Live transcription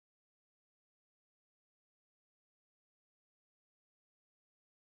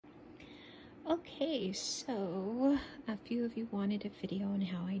Okay, so a few of you wanted a video on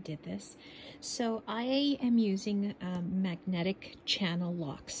how I did this. So I am using magnetic channel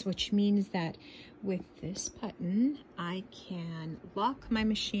locks, which means that with this button, I can lock my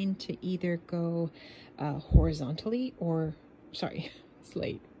machine to either go horizontally or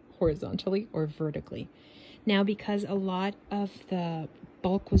vertically. Now, because a lot of the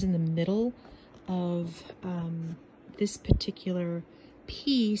bulk was in the middle of this particular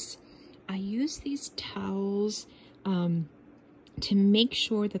piece, I use these towels to make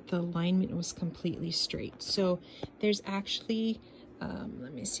sure that the alignment was completely straight. So there's actually,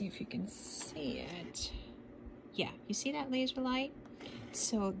 let me see if you can see it. Yeah, you see that laser light?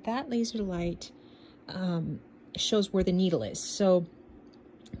 So that laser light shows where the needle is. So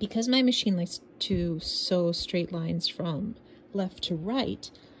because my machine likes to sew straight lines from left to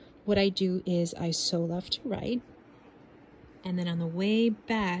right, what I do is I sew left to right, and then on the way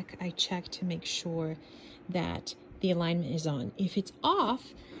back, I check to make sure that the alignment is on. If it's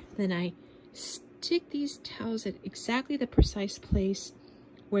off, then I stick these towels at exactly the precise place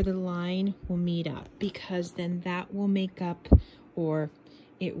where the line will meet up, because then that will make up, or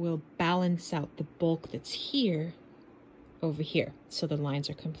it will balance out the bulk that's here over here, so the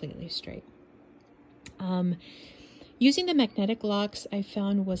lines are completely straight. Using the magnetic locks I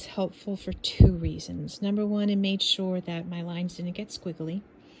found was helpful for two reasons. Number one, it made sure that my lines didn't get squiggly.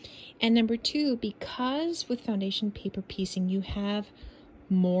 And number two, because with foundation paper piecing, you have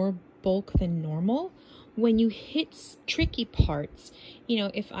more bulk than normal. When you hit tricky parts,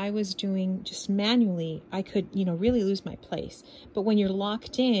 if I was doing just manually, I could, really lose my place. But when you're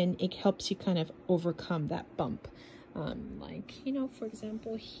locked in, it helps you kind of overcome that bump. For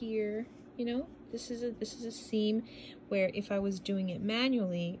example, here, this is a seam where if I was doing it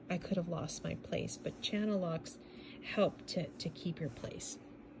manually, I could have lost my place, but channel locks help to keep your place.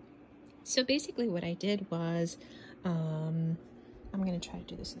 So basically what I did was, I'm going to try to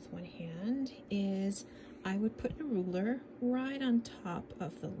do this with one hand, is I would put a ruler right on top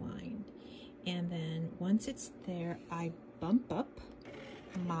of the line. And then once it's there, I bump up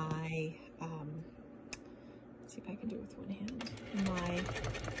my, let's see if I can do it with one hand, my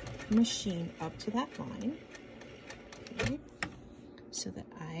machine up to that line, okay, so that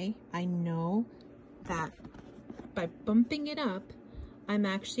I know that by bumping it up, I'm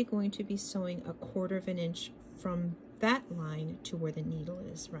actually going to be sewing 1/4 of an inch from that line to where the needle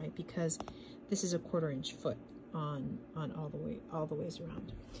is, right? Because this is a 1/4 inch foot on all the ways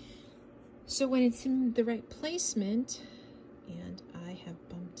around. So when it's in the right placement, and I have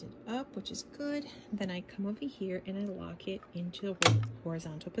bumped it up, which is good, then I come over here and I lock it into a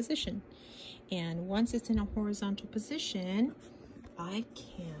horizontal position. And once it's in a horizontal position, I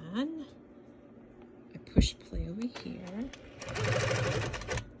push play over here.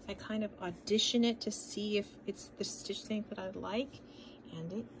 I kind of audition it to see if it's the stitch length that I like,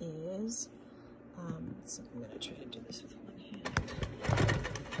 and it is. So I'm going to try to do this with one hand.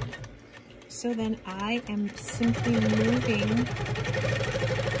 So then I am simply moving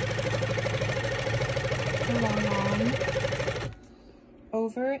along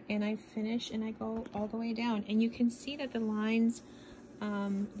over, and I finish and I go all the way down. And you can see that the lines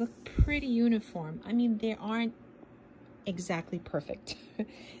look pretty uniform. I mean, they aren't exactly perfect.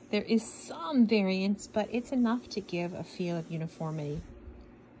 There is some variance, but it's enough to give a feel of uniformity.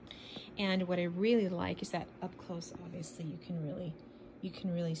 And what I really like is that up close, obviously, you can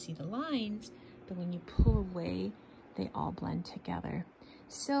really see the lines, but when you pull away, they all blend together.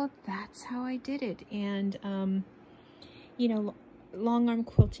 So that's how I did it. And long arm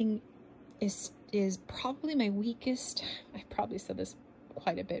quilting is probably my weakest. I probably said this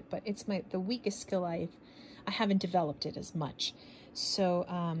quite a bit, but it's the weakest skill I haven't developed it as much. So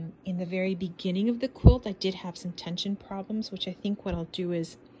in the very beginning of the quilt, I did have some tension problems, which I think what I'll do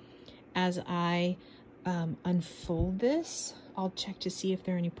is, as I unfold this, I'll check to see if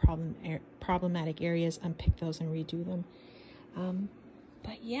there are any problematic areas, unpick those and redo them.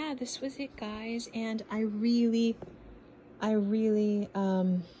 But yeah, this was it, guys. And I really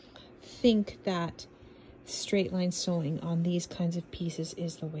think that straight line sewing on these kinds of pieces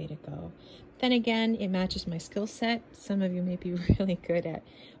is the way to go. Then again, it matches my skill set. Some of you may be really good at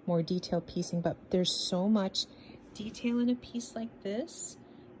more detailed piecing, but there's so much detail in a piece like this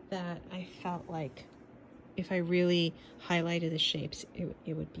that I felt like if I really highlighted the shapes,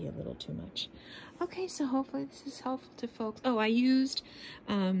 it would be a little too much. Okay, so hopefully this is helpful to folks. Oh, I used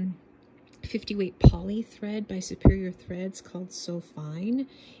 50 weight poly thread by Superior Threads called So Fine,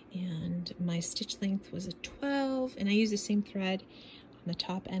 and my stitch length was a 12, and I used the same thread on the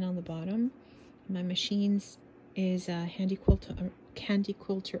top and on the bottom. My machine's is Handy Quilt Candy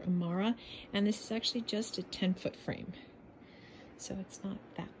Quilter Amara, and this is actually just a 10-foot frame, so it's not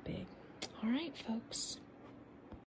that big. All right, folks.